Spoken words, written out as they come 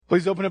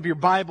Please open up your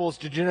Bibles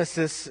to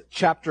Genesis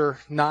chapter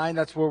 9.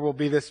 That's where we'll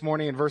be this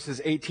morning in verses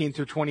 18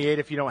 through 28.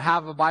 If you don't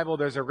have a Bible,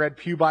 there's a red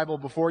pew Bible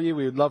before you.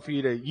 We would love for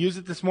you to use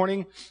it this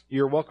morning.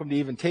 You're welcome to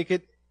even take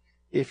it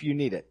if you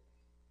need it.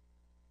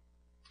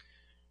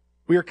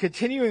 We are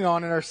continuing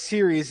on in our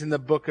series in the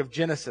book of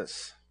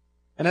Genesis.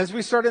 And as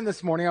we start in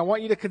this morning, I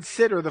want you to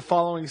consider the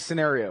following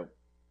scenario.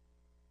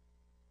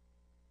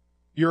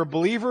 You're a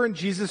believer in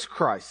Jesus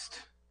Christ,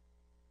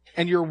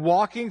 and you're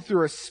walking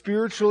through a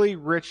spiritually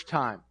rich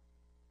time.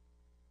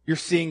 You're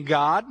seeing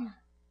God.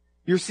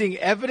 You're seeing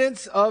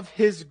evidence of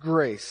His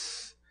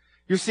grace.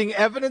 You're seeing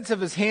evidence of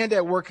His hand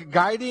at work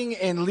guiding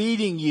and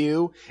leading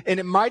you. And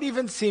it might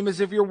even seem as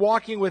if you're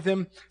walking with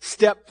Him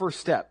step for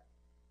step.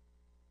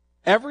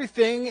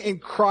 Everything in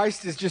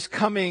Christ is just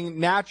coming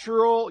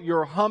natural.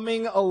 You're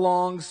humming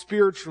along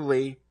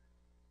spiritually.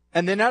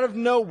 And then out of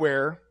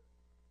nowhere,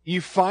 you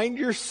find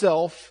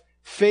yourself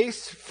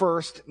face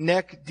first,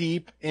 neck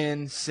deep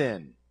in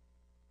sin.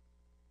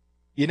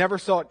 You never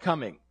saw it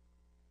coming.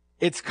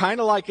 It's kind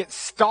of like it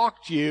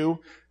stalked you,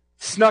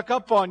 snuck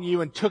up on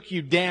you, and took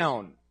you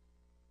down.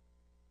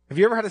 Have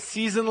you ever had a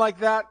season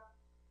like that?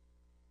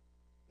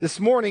 This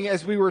morning,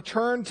 as we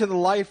return to the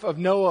life of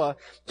Noah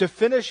to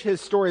finish his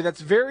story,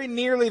 that's very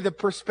nearly the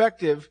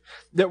perspective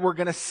that we're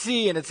going to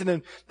see, and it's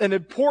an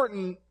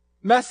important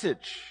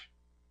message.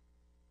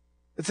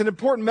 It's an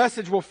important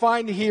message we'll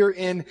find here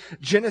in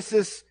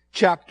Genesis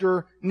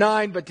chapter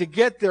 9, but to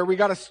get there, we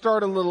got to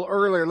start a little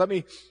earlier. Let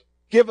me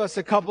give us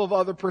a couple of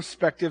other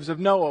perspectives of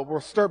Noah.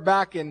 We'll start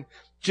back in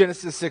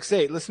Genesis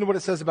 6:8. Listen to what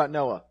it says about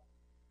Noah.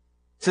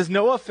 It says,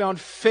 Noah found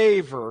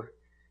favor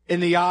in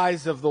the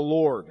eyes of the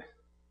Lord.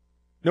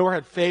 Noah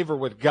had favor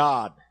with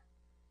God.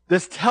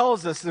 This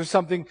tells us there's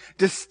something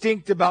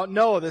distinct about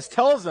Noah. This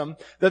tells him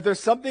that there's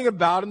something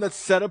about him that's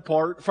set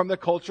apart from the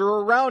culture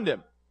around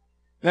him.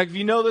 Now, if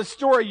you know the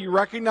story, you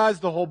recognize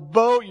the whole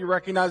boat, you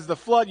recognize the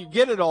flood, you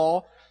get it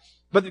all.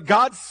 But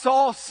God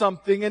saw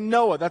something in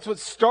Noah. That's what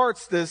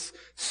starts this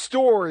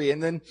story.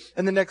 And then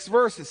in the next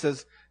verse it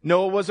says,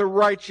 Noah was a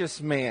righteous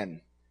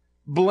man,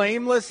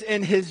 blameless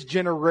in his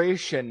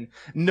generation.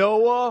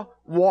 Noah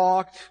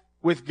walked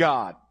with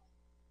God.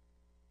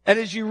 And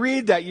as you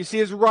read that, you see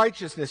his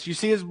righteousness, you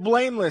see his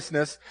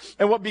blamelessness.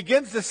 And what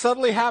begins to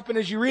subtly happen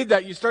as you read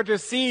that, you start to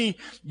see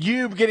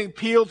you getting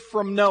peeled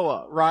from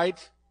Noah,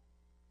 right?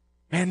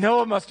 Man,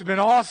 Noah must have been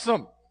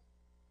awesome.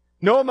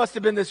 Noah must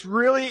have been this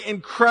really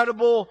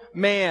incredible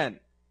man.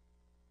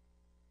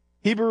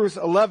 Hebrews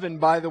 11,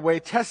 by the way,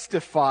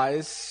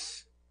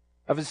 testifies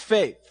of his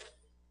faith.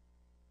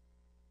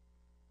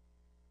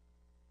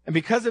 And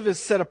because of his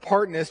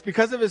set-apartness,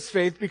 because of his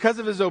faith, because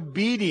of his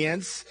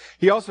obedience,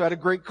 he also had a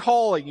great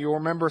calling. You'll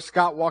remember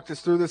Scott walked us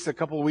through this a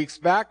couple of weeks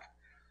back.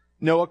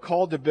 Noah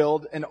called to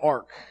build an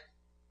ark.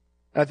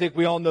 I think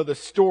we all know the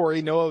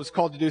story. Noah was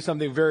called to do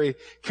something very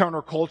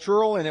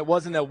countercultural, and it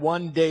wasn't a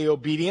one-day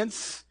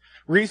obedience.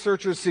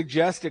 Researchers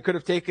suggest it could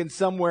have taken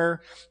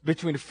somewhere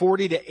between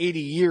 40 to 80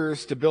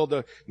 years to build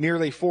a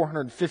nearly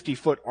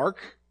 450-foot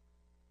ark.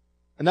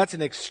 And that's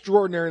an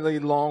extraordinarily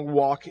long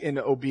walk in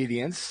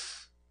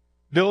obedience.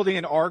 Building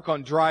an ark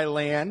on dry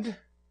land.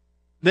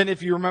 Then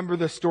if you remember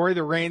the story,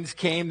 the rains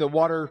came, the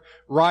water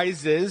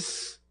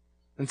rises,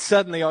 and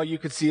suddenly all you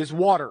could see is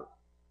water.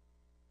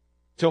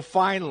 Till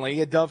finally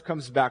a dove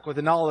comes back with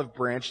an olive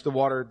branch, the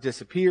water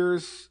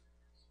disappears,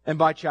 and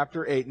by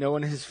chapter 8, Noah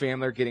and his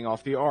family are getting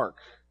off the ark.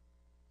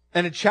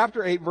 And in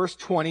chapter 8, verse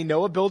 20,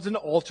 Noah builds an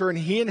altar and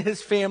he and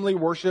his family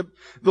worship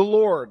the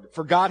Lord.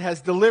 For God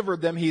has delivered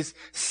them. He's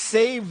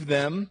saved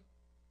them.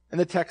 And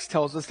the text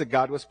tells us that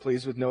God was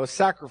pleased with Noah's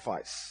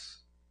sacrifice.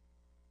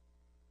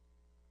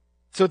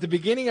 So at the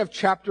beginning of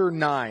chapter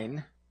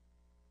 9,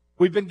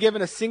 we've been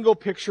given a single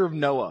picture of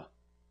Noah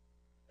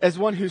as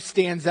one who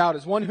stands out,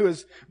 as one who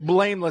is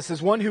blameless,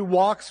 as one who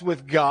walks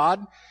with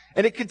God.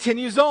 And it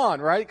continues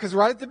on, right? Because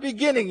right at the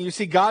beginning, you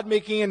see God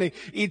making an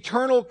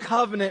eternal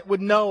covenant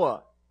with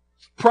Noah.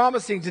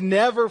 Promising to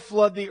never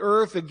flood the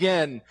earth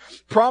again.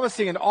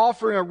 Promising and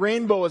offering a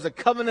rainbow as a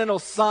covenantal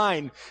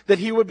sign that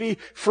he would be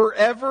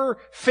forever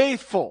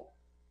faithful.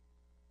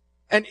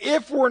 And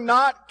if we're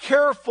not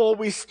careful,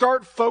 we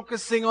start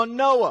focusing on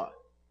Noah.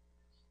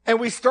 And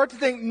we start to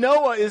think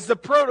Noah is the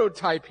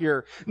prototype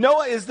here.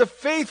 Noah is the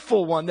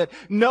faithful one. That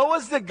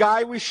Noah's the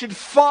guy we should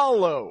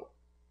follow.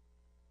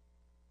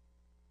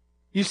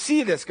 You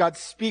see this. God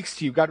speaks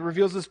to you. God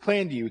reveals His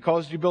plan to you. He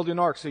calls you to build an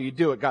ark, so you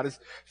do it. God is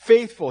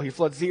faithful. He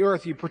floods the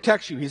earth. He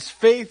protects you. He's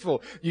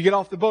faithful. You get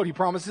off the boat. He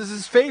promises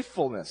His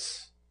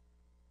faithfulness.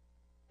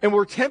 And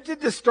we're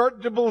tempted to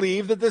start to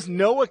believe that this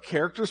Noah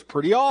character is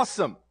pretty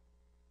awesome.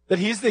 That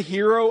he's the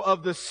hero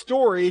of the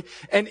story.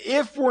 And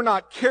if we're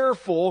not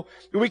careful,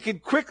 we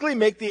could quickly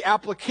make the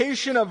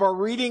application of our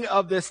reading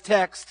of this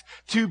text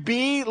to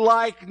be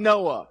like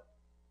Noah.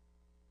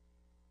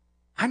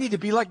 I need to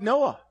be like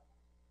Noah.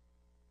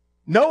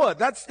 Noah,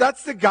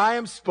 that's the guy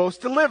I'm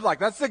supposed to live like.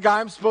 That's the guy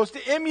I'm supposed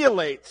to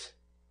emulate.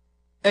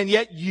 And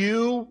yet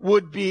you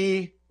would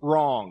be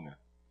wrong.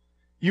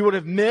 You would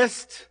have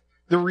missed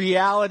the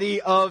reality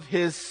of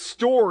his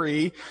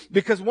story,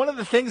 because one of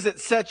the things that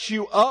sets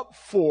you up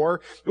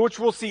for, which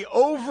we'll see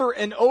over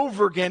and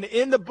over again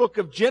in the book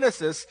of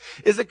Genesis,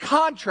 is a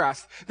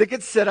contrast that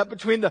gets set up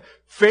between the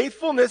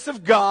faithfulness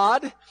of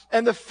God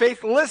and the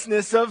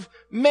faithlessness of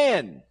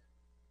men.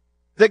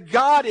 That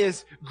God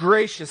is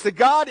gracious, that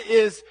God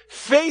is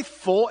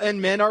faithful,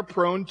 and men are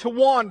prone to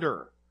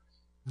wander.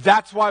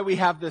 That's why we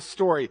have this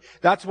story.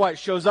 That's why it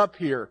shows up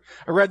here.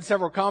 I read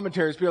several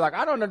commentaries. People are like,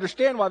 I don't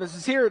understand why this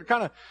is here. It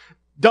kind of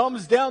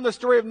dumbs down the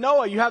story of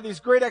Noah. You have these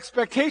great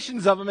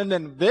expectations of him, and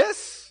then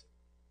this?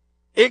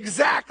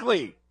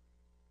 Exactly.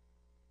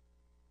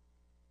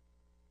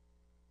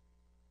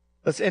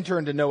 Let's enter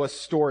into Noah's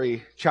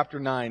story, chapter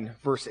 9,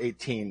 verse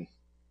 18.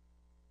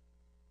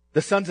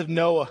 The sons of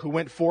Noah who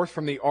went forth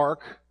from the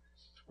ark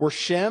were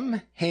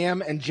Shem,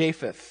 Ham, and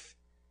Japheth.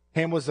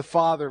 Ham was the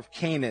father of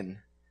Canaan.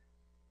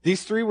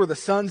 These three were the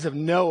sons of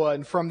Noah,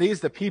 and from these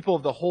the people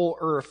of the whole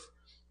earth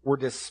were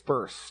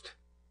dispersed.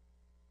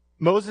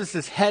 Moses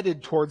is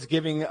headed towards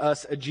giving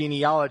us a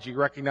genealogy,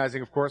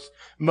 recognizing, of course,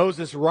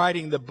 Moses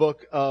writing the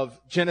book of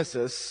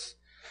Genesis.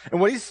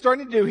 And what he's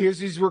starting to do here is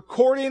he's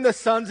recording the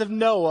sons of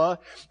Noah,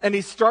 and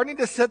he's starting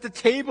to set the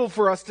table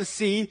for us to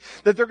see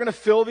that they're going to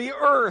fill the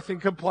earth in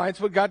compliance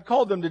with what God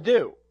called them to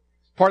do.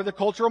 Part of the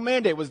cultural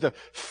mandate was to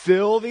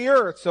fill the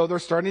earth. So they're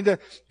starting to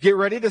get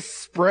ready to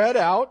spread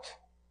out.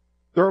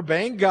 They're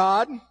obeying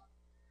God.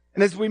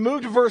 And as we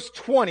move to verse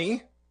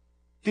 20,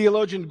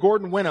 theologian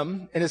Gordon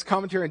Wenham, in his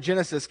commentary on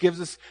Genesis, gives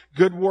us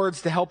good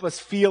words to help us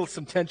feel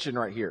some tension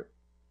right here.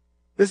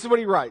 This is what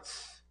he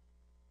writes.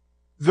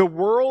 The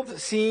world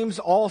seems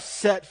all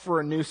set for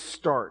a new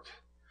start.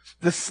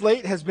 The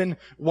slate has been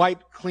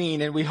wiped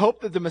clean, and we hope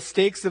that the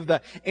mistakes of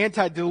the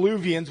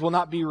antediluvians will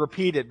not be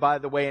repeated. By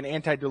the way, an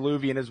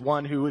antediluvian is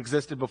one who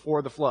existed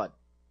before the flood.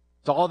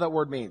 That's all that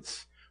word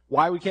means.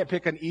 Why we can't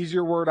pick an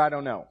easier word, I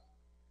don't know.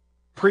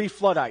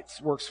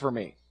 Pre-Floodites works for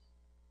me.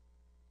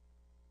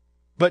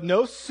 But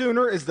no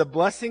sooner is the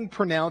blessing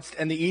pronounced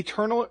and the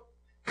eternal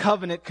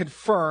covenant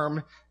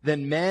confirmed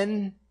than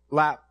man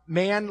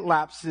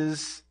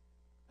lapses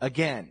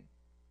again.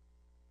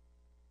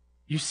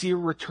 You see a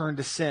return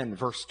to sin,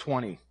 verse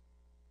 20.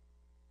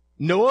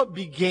 Noah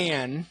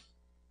began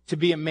to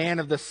be a man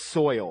of the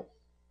soil,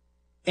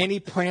 and he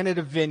planted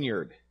a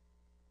vineyard,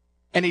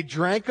 and he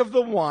drank of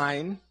the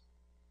wine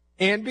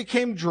and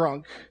became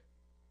drunk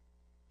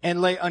and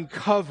lay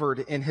uncovered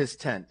in his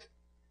tent.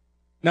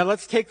 Now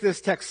let's take this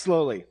text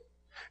slowly.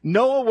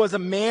 Noah was a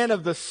man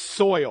of the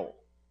soil.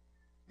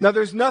 Now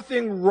there's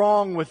nothing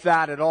wrong with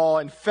that at all.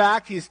 In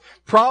fact, he's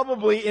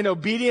probably in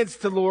obedience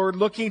to the Lord,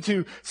 looking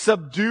to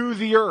subdue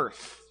the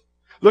earth,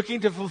 looking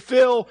to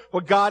fulfill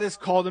what God has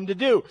called him to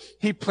do.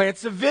 He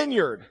plants a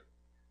vineyard.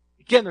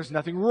 Again, there's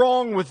nothing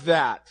wrong with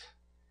that.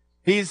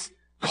 He's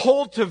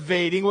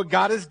cultivating what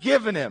God has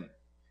given him.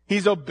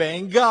 He's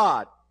obeying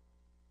God.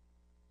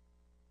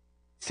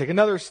 Let's take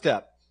another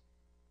step.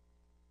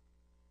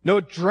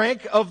 Noah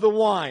drank of the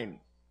wine.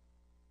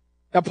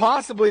 Now,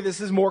 possibly this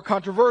is more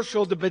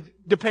controversial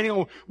depending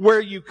on where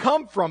you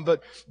come from,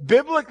 but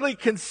biblically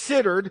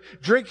considered,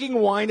 drinking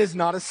wine is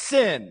not a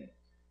sin.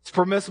 It's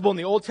permissible in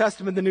the Old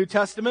Testament and the New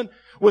Testament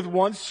with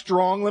one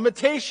strong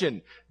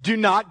limitation. Do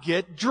not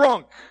get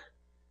drunk.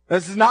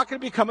 This is not going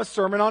to become a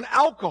sermon on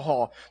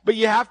alcohol, but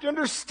you have to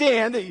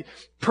understand that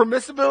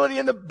permissibility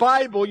in the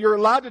Bible, you're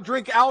allowed to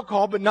drink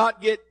alcohol but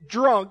not get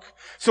drunk.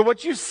 So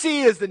what you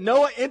see is that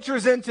Noah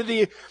enters into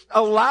the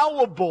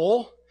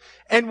allowable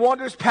and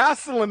wanders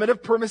past the limit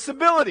of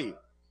permissibility.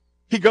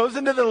 He goes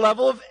into the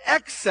level of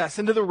excess,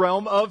 into the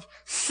realm of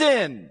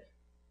sin.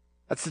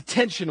 That's the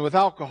tension with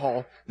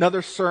alcohol.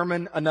 Another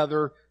sermon,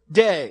 another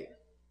day.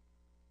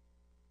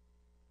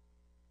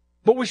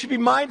 But we should be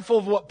mindful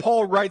of what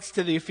Paul writes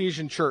to the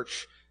Ephesian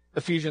church,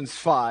 Ephesians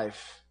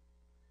 5.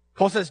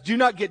 Paul says, do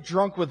not get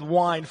drunk with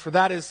wine, for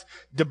that is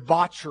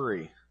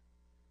debauchery.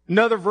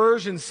 Another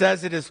version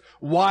says it is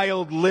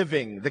wild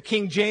living. The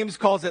King James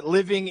calls it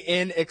living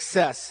in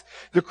excess.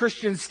 The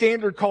Christian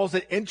Standard calls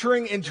it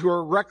entering into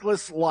a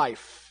reckless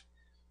life.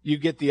 You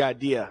get the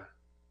idea.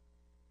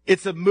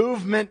 It's a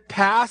movement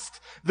past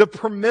the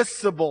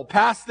permissible,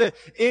 past the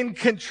in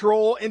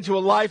control, into a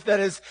life that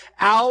is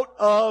out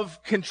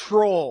of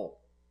control.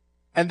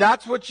 And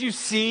that's what you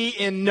see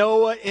in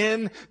Noah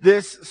in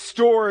this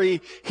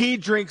story. He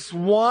drinks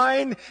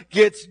wine,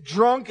 gets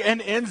drunk,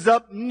 and ends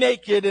up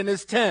naked in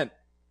his tent.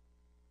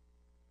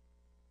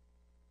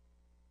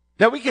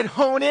 Now we can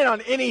hone in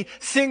on any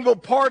single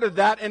part of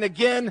that and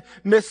again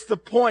miss the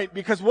point,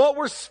 because what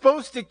we're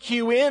supposed to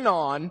cue in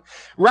on,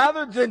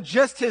 rather than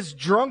just his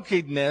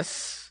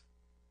drunkenness,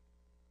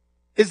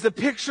 is the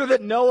picture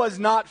that Noah is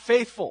not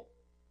faithful.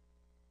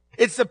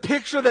 It's the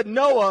picture that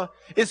Noah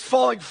is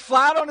falling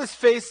flat on his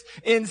face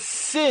in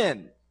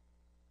sin,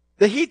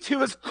 that he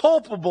too is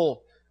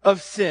culpable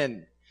of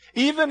sin.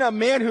 Even a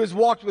man who has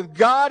walked with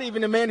God,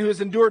 even a man who has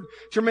endured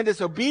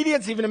tremendous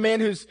obedience, even a man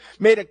who's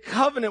made a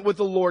covenant with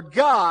the Lord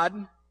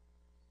God,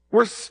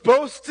 we're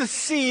supposed to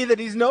see that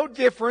he's no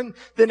different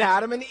than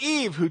Adam and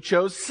Eve who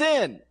chose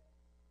sin.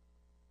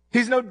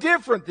 He's no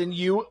different than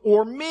you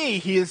or me.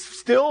 He is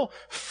still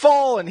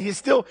fallen. He's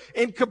still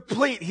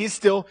incomplete. He's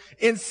still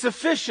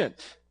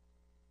insufficient.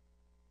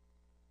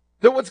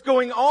 That what's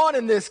going on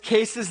in this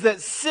case is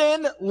that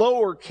sin,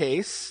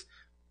 lowercase,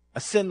 a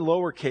sin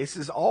lowercase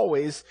is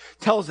always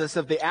tells us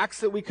of the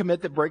acts that we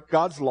commit that break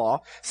God's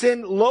law.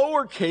 Sin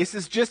lowercase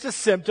is just a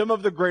symptom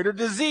of the greater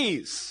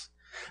disease.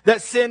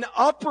 That sin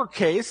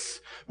uppercase,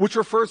 which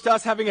refers to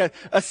us having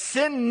a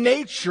sin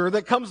nature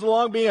that comes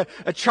along being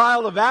a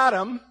child of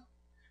Adam,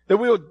 that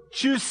we would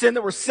choose sin,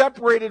 that we're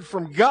separated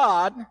from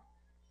God.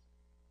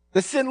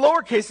 The sin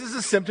lowercase is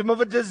a symptom of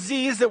a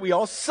disease that we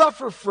all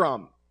suffer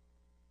from.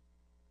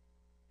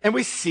 And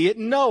we see it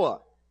in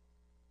Noah.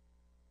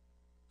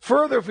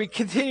 Further, if we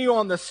continue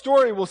on the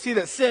story, we'll see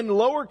that sin,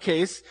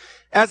 lowercase,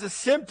 as a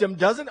symptom,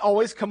 doesn't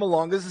always come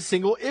along as a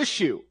single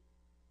issue.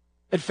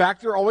 In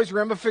fact, there are always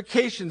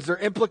ramifications, there are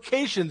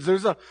implications,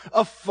 there's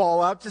a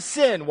fallout to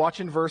sin.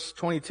 Watch in verse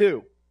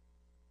 22.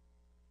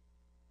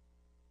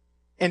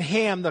 And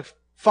Ham, the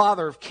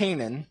father of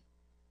Canaan,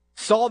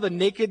 saw the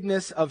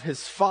nakedness of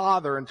his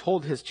father and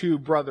told his two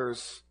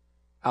brothers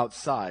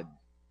outside.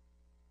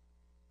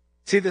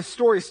 See, the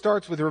story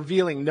starts with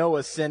revealing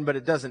Noah's sin, but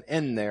it doesn't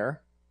end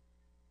there.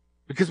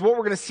 Because what we're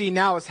going to see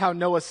now is how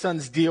Noah's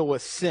sons deal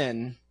with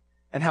sin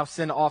and how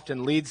sin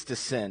often leads to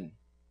sin.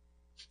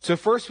 So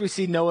first we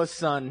see Noah's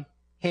son,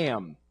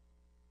 Ham.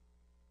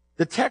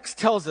 The text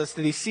tells us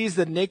that he sees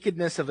the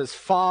nakedness of his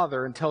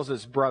father and tells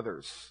his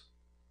brothers.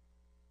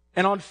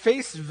 And on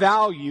face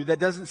value, that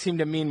doesn't seem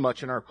to mean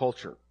much in our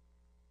culture.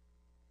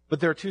 But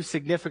there are two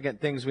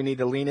significant things we need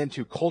to lean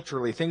into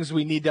culturally, things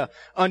we need to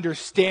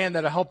understand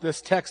that'll help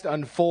this text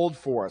unfold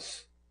for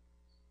us.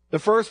 The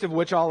first of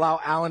which I'll allow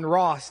Alan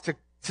Ross to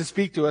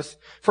speak to us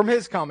from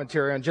his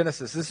commentary on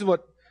Genesis. This is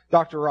what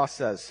Dr. Ross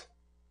says.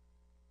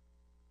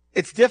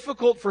 It's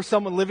difficult for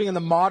someone living in the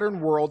modern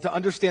world to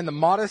understand the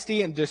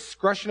modesty and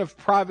discretion of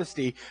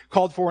privacy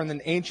called for in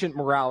an ancient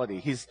morality.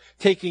 He's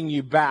taking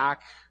you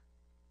back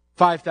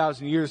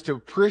 5,000 years to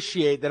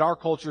appreciate that our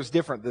culture is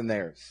different than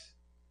theirs.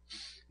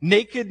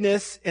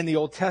 Nakedness in the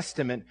Old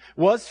Testament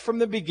was from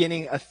the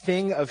beginning a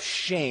thing of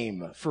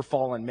shame for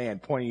fallen man,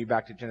 pointing you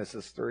back to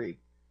Genesis 3.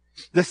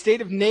 The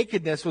state of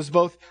nakedness was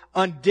both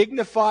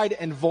undignified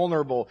and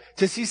vulnerable.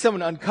 To see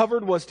someone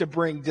uncovered was to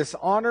bring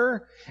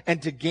dishonor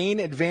and to gain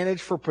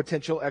advantage for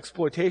potential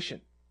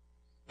exploitation.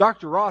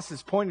 Dr. Ross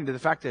is pointing to the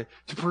fact that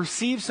to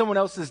perceive someone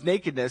else's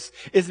nakedness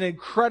is an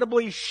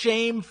incredibly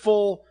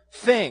shameful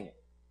thing.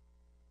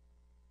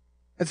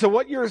 And so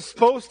what you're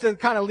supposed to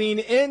kind of lean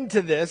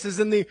into this is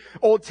in the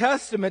Old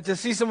Testament, to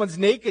see someone's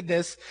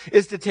nakedness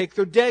is to take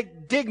their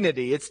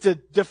dignity. It's to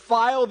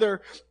defile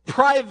their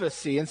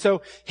privacy. And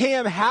so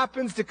Ham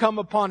happens to come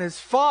upon his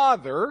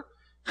father.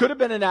 Could have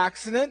been an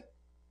accident.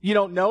 You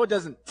don't know. It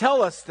doesn't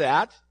tell us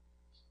that.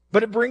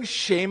 But it brings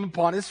shame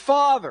upon his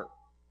father.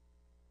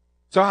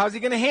 So how's he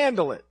going to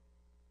handle it?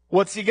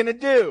 What's he going to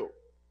do?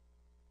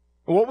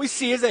 And what we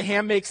see is that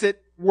Ham makes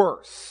it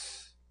worse.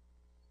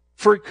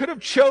 For he could have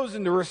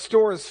chosen to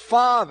restore his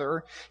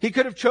father. He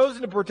could have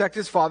chosen to protect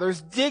his father's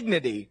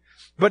dignity.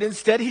 But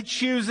instead he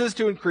chooses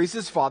to increase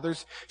his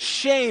father's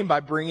shame by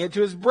bringing it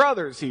to his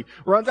brothers. He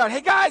runs out,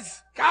 hey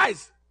guys,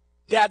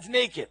 dad's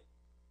naked.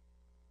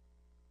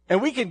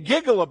 And we can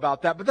giggle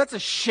about that, but that's a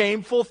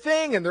shameful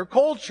thing in their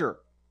culture.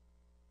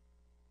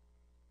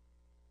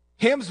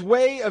 Ham's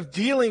way of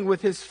dealing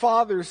with his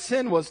father's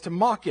sin was to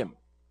mock him,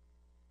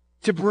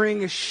 to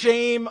bring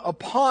shame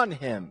upon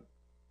him.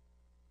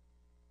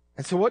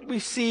 And so what we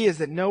see is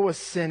that Noah's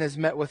sin is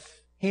met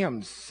with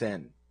Ham's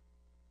sin.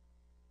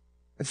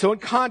 And so in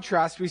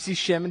contrast, we see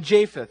Shem and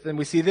Japheth, and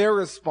we see their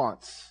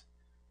response.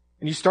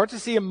 And you start to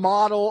see a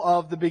model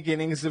of the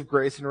beginnings of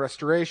grace and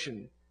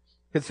restoration.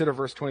 Consider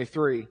verse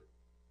 23.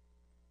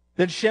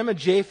 Then Shem and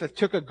Japheth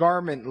took a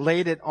garment,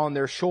 laid it on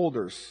their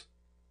shoulders,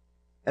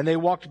 and they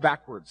walked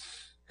backwards,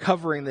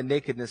 covering the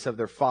nakedness of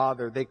their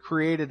father. They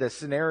created a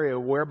scenario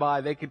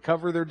whereby they could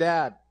cover their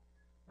dad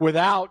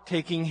without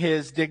taking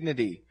his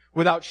dignity,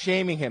 without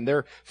shaming him.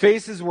 Their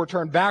faces were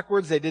turned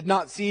backwards. They did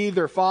not see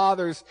their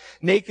father's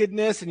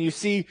nakedness. And you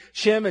see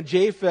Shem and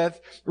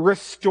Japheth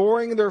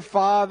restoring their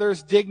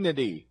father's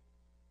dignity,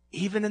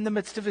 even in the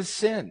midst of his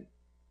sin.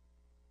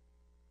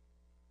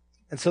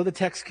 And so the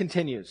text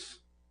continues.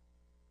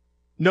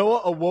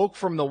 Noah awoke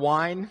from the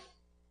wine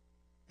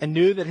and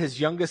knew that his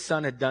youngest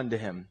son had done to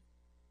him.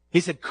 He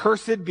said,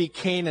 "Cursed be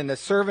Canaan, a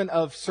servant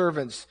of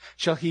servants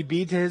shall he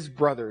be to his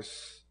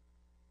brothers."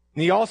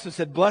 And he also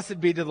said,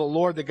 "Blessed be to the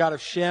Lord, the God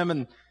of Shem,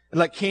 and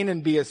let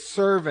Canaan be his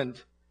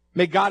servant.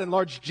 May God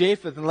enlarge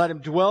Japheth, and let him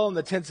dwell in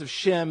the tents of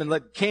Shem, and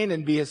let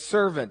Canaan be his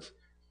servant."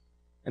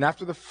 And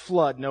after the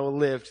flood, Noah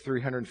lived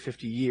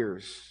 350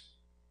 years.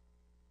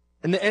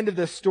 In the end of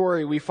this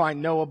story, we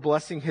find Noah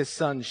blessing his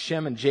sons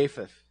Shem and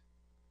Japheth,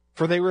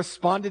 for they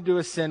responded to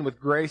his sin with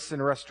grace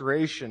and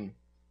restoration.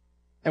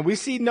 And we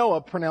see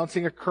Noah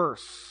pronouncing a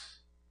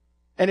curse.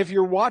 And if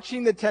you're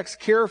watching the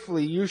text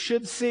carefully, you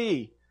should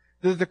see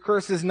that the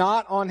curse is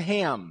not on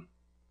Ham,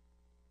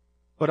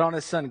 but on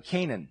his son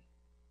Canaan.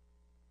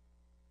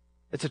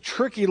 It's a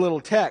tricky little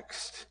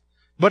text,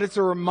 But it's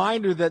a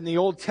reminder that in the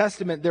Old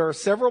Testament, there are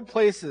several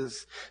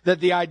places that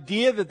the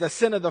idea that the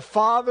sin of the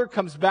father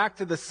comes back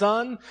to the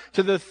son,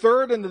 to the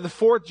third and to the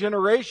fourth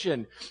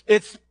generation,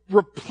 it's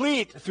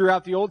replete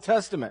throughout the Old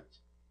Testament.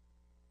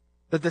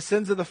 That the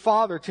sins of the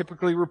father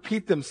typically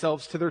repeat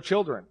themselves to their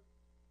children.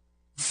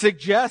 It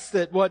suggests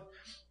that what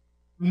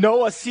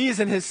Noah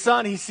sees in his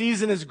son, he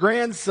sees in his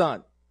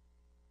grandson.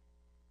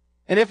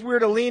 And if we were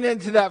to lean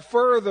into that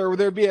further,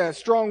 there'd be a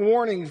strong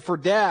warning for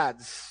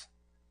dads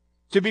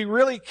to be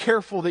really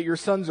careful that your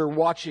sons are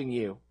watching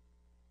you.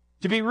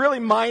 To be really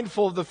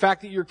mindful of the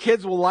fact that your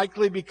kids will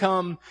likely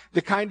become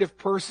the kind of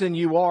person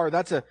you are.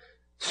 That's a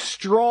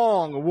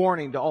strong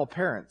warning to all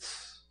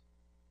parents.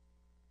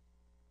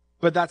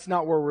 But that's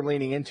not where we're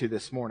leaning into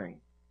this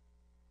morning.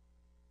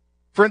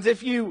 Friends,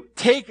 if you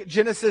take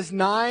Genesis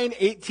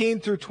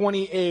 9:18 through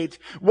 28,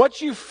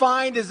 what you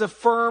find is a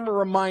firm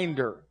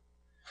reminder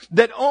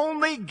that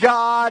only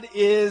God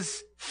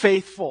is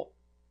faithful.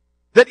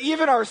 That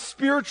even our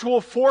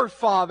spiritual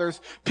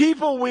forefathers,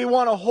 people we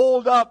want to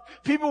hold up,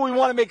 people we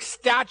want to make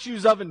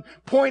statues of and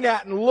point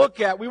at and look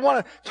at, we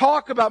want to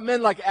talk about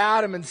men like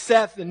Adam and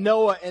Seth and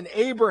Noah and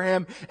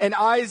Abraham and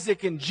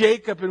Isaac and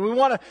Jacob, and we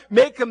want to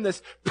make them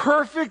this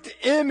perfect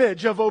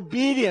image of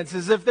obedience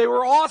as if they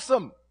were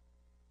awesome.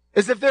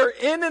 As if they're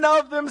in and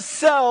of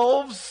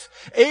themselves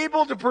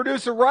able to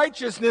produce a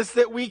righteousness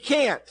that we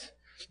can't.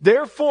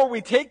 Therefore,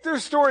 we take their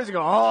stories and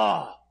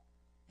go,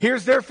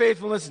 here's their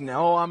faithfulness.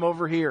 No, I'm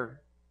over here.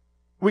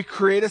 We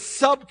create a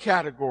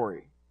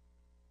subcategory.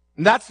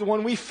 And that's the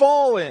one we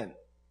fall in.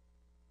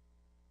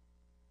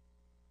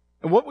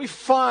 And what we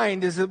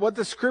find is that what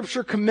the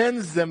Scripture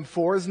commends them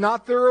for is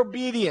not their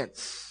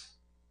obedience.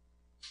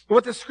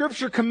 What the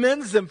Scripture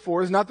commends them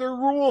for is not their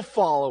rule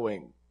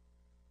following.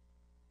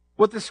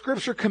 What the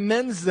Scripture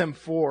commends them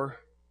for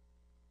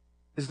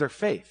is their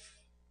faith.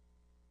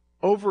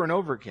 Over and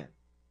over again.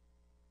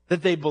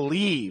 That they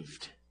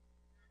believed.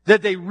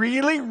 That they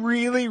really,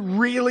 really,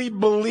 really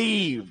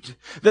believed.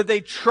 That they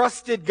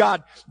trusted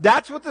God.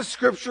 That's what the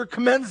Scripture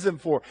commends them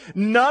for.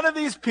 None of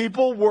these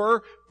people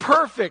were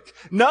perfect.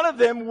 None of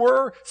them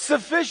were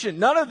sufficient.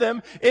 None of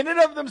them, in and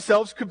of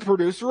themselves, could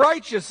produce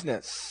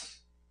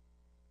righteousness.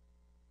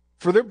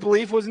 For their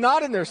belief was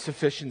not in their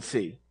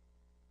sufficiency,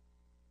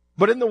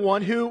 but in the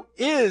one who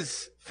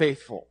is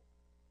faithful.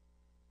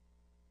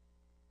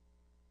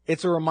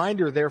 It's a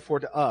reminder, therefore,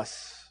 to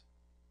us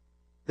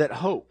that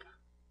hope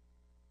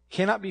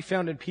cannot be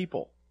found in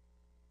people.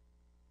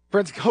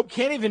 Friends, hope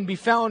can't even be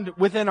found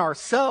within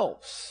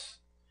ourselves.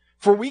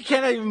 For we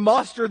can't even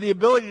muster the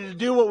ability to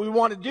do what we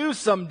want to do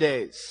some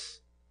days.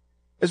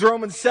 As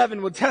Romans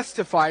 7 would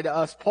testify to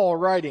us, Paul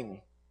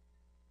writing,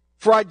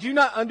 "For I do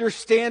not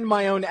understand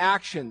my own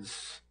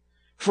actions.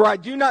 For I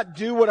do not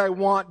do what I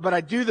want, but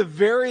I do the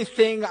very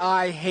thing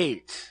I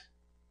hate."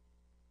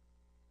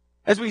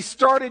 As we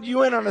started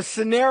you in on a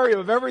scenario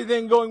of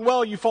everything going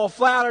well, you fall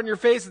flat on your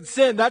face in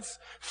sin. That's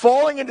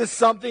falling into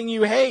something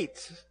you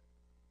hate.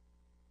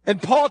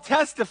 And Paul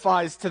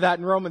testifies to that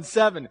in Romans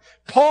 7.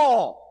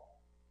 Paul,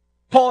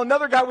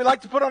 another guy we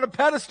like to put on a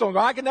pedestal and go,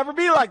 I can never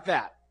be like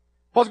that.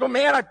 Paul's going,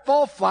 man, I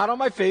fall flat on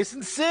my face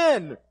in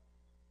sin.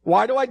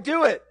 Why do I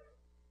do it?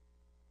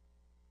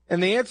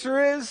 And the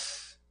answer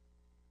is,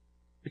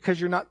 because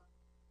you're not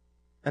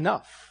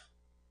enough.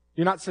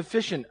 You're not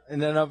sufficient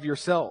in and of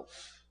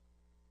yourself.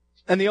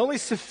 And the only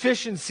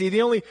sufficiency,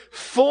 the only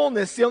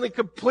fullness, the only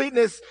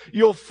completeness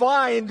you'll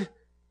find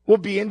will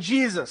be in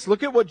Jesus.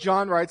 Look at what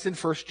John writes in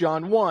 1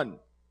 John 1.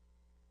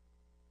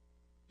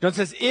 John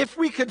says, if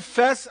we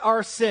confess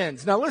our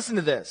sins. Now listen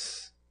to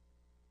this.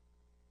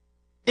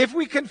 If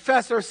we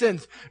confess our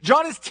sins,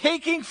 John is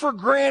taking for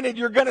granted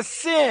you're going to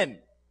sin.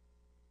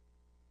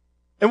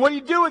 And what do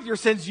you do with your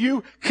sins?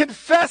 You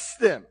confess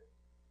them.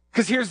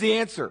 Because here's the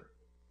answer.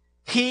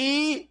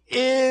 He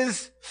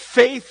is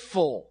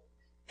faithful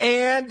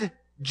and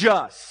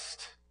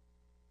just.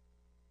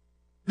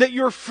 That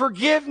your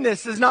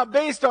forgiveness is not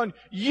based on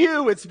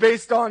you, it's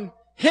based on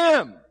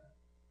Him.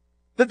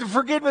 That the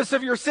forgiveness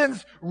of your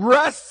sins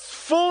rests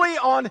fully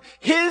on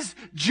His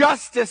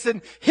justice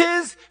and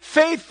His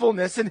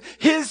faithfulness and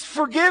His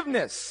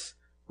forgiveness.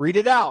 Read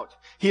it out.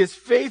 He is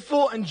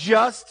faithful and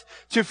just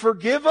to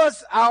forgive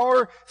us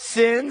our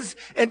sins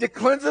and to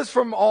cleanse us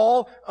from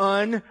all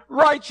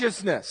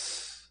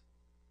unrighteousness.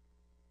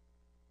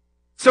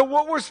 So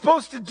what we're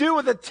supposed to do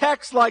with a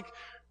text like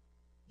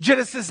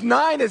Genesis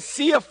 9 is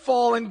see a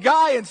fallen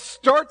guy and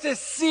start to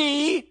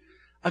see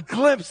a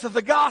glimpse of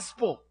the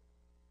gospel.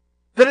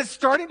 That is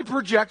starting to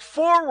project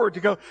forward to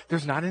go,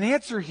 there's not an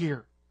answer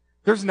here.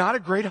 There's not a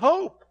great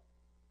hope.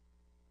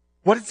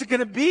 What is it going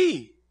to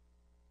be?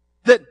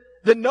 That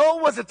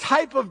Noah was a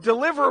type of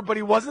deliverer, but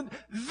he wasn't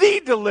the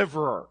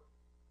deliverer.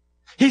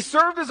 He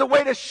served as a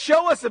way to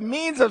show us a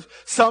means of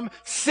some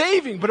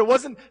saving, but it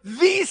wasn't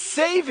the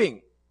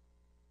saving.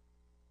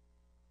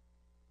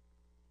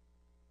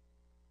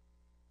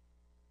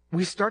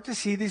 We start to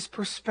see these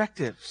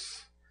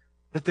perspectives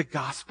that the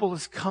gospel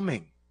is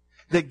coming,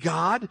 that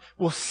God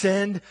will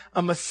send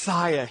a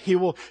Messiah. He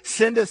will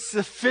send a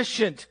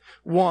sufficient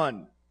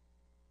one.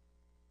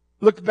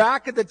 Look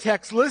back at the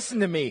text.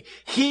 Listen to me.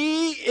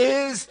 He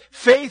is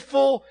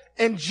faithful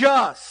and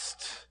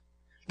just.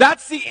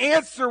 That's the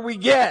answer we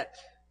get.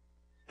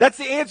 That's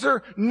the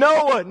answer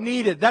Noah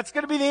needed. That's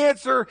going to be the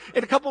answer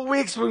in a couple of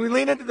weeks when we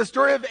lean into the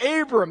story of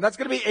Abram. That's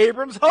going to be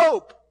Abram's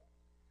hope.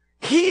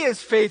 He is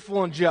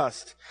faithful and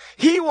just.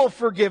 He will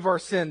forgive our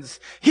sins.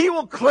 He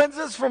will cleanse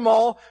us from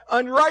all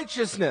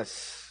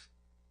unrighteousness.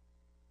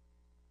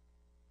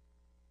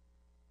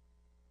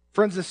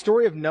 Friends, the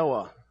story of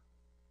Noah,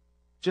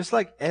 just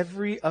like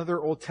every other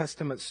Old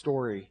Testament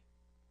story,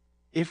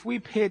 if we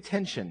pay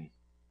attention,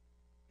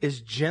 is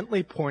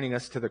gently pointing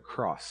us to the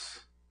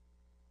cross.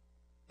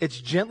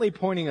 It's gently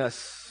pointing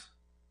us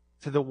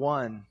to the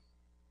one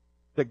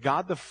that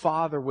God the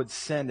Father would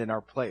send in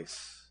our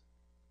place.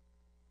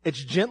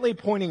 It's gently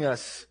pointing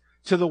us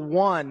to the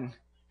one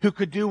who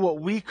could do what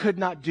we could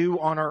not do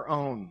on our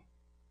own.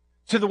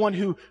 To the one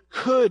who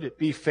could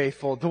be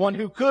faithful, the one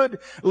who could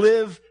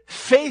live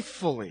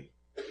faithfully.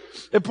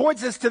 It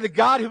points us to the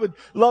God who would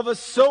love us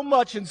so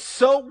much and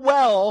so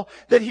well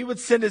that he would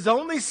send his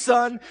only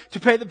son to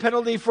pay the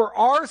penalty for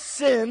our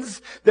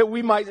sins that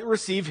we might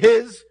receive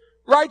his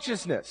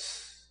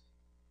righteousness.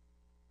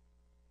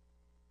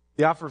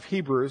 The author of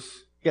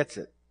Hebrews gets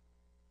it.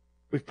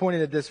 We've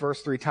pointed at this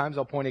verse 3 times.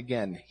 I'll point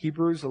again.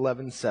 Hebrews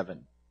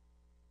 11:7.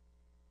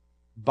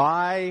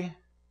 By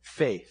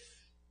faith,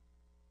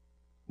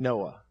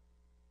 Noah,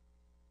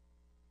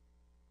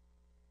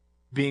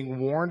 being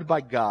warned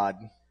by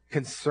God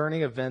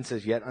concerning events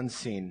as yet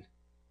unseen,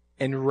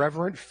 in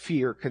reverent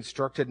fear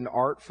constructed an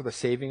ark for the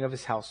saving of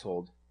his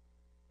household.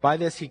 By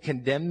this he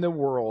condemned the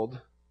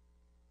world,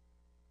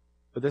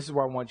 but this is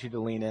where I want you to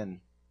lean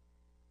in,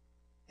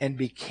 and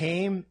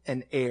became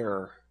an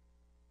heir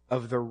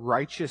of the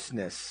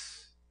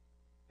righteousness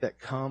that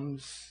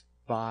comes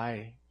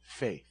by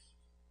faith.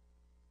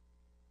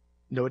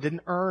 Noah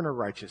didn't earn a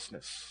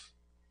righteousness.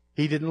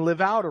 He didn't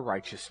live out a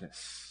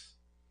righteousness.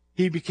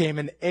 He became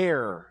an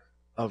heir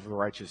of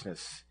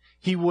righteousness.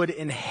 He would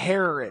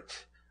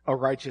inherit a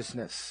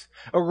righteousness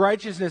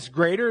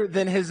greater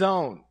than his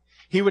own.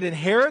 He would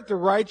inherit the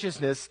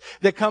righteousness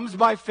that comes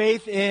by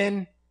faith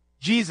in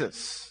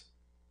Jesus.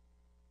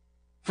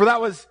 For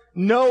that was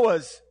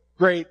Noah's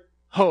great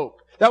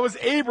hope. That was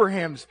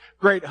Abraham's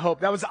great hope.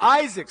 That was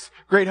Isaac's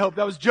great hope.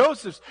 That was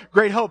Joseph's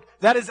great hope.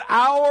 That is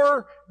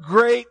our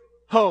great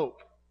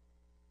hope.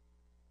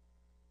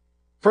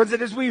 Friends,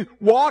 that as we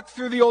walk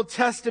through the Old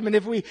Testament,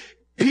 if we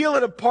peel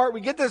it apart,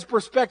 we get this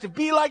perspective.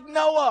 Be like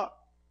Noah.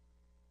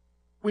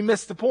 We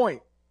miss the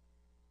point.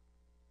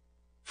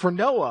 For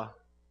Noah,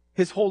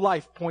 his whole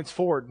life points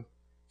forward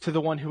to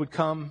the one who would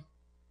come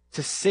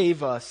to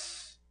save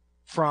us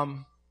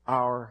from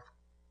our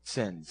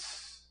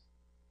sins.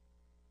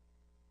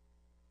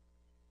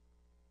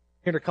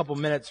 Here in a couple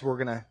minutes, we're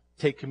going to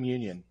take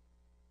communion.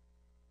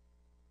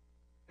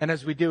 And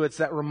as we do, it's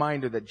that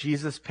reminder that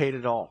Jesus paid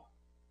it all.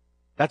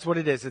 That's what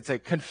it is. It's a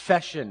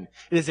confession.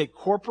 It is a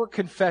corporate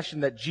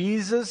confession that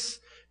Jesus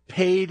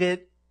paid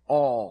it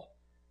all.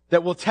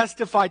 That we'll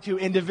testify to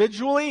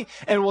individually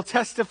and we'll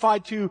testify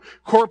to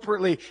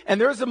corporately. And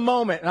there's a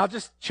moment, and I'll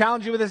just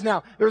challenge you with this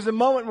now. There's a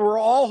moment where we're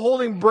all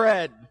holding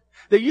bread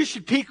that you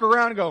should peek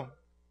around and go,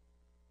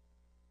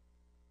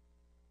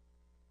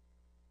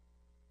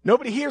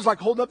 nobody here is like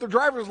holding up their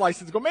driver's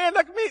license and go, man,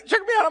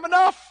 check me out, I'm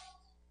enough.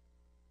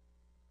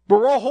 But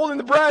we're all holding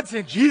the bread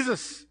saying,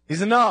 Jesus,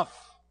 he's enough.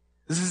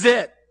 This is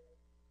it.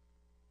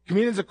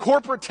 Communion is a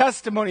corporate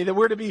testimony that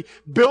we're to be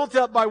built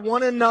up by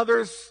one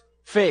another's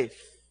faith.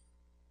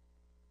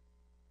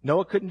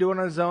 Noah couldn't do it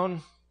on his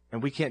own,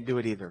 and we can't do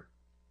it either.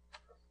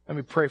 Let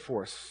me pray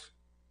for us,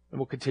 and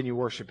we'll continue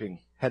worshiping,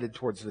 headed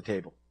towards the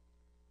table.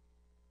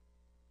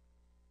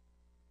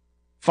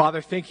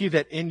 Father, thank you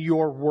that in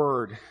your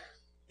word,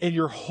 in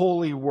your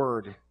holy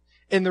word,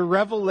 in the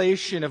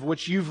revelation of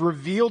which you've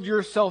revealed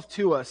yourself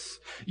to us,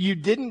 you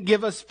didn't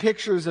give us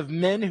pictures of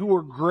men who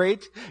were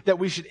great that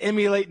we should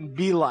emulate and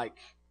be like.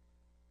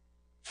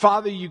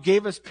 Father, you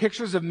gave us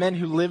pictures of men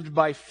who lived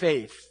by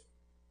faith,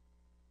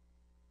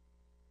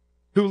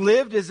 who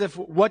lived as if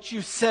what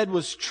you said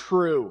was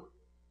true.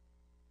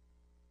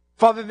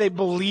 Father, they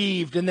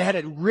believed and they had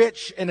a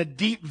rich and a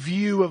deep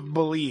view of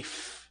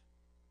belief.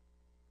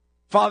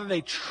 Father,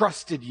 they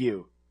trusted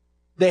you.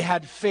 They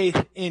had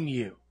faith in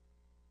you.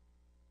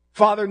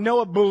 Father,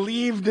 Noah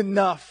believed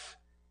enough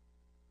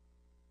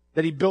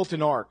that he built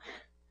an ark.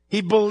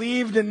 He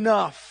believed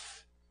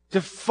enough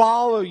to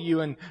follow you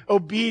in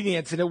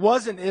obedience. And it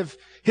wasn't of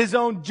his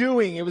own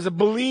doing. It was a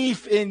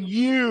belief in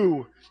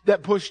you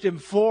that pushed him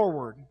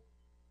forward.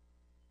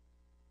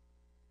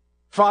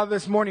 Father,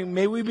 this morning,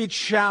 may we be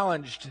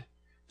challenged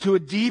to a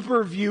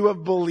deeper view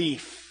of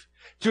belief,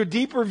 to a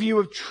deeper view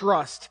of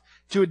trust,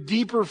 to a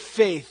deeper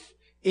faith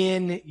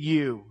in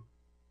you.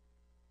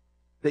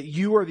 That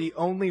you are the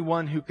only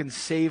one who can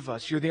save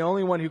us. You're the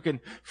only one who can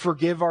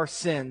forgive our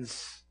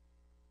sins.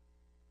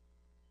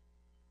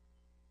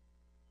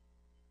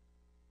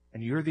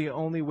 And you're the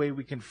only way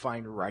we can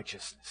find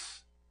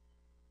righteousness.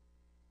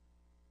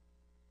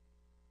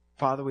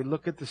 Father, we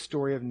look at the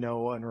story of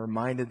Noah and are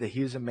reminded that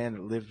he was a man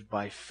that lived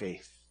by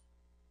faith,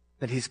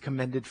 that he's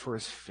commended for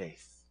his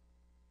faith.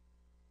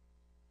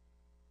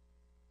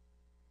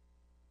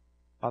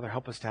 Father,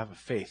 help us to have a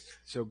faith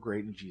so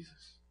great in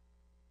Jesus.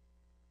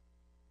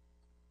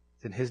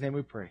 It's in his name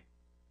we pray.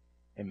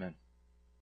 Amen.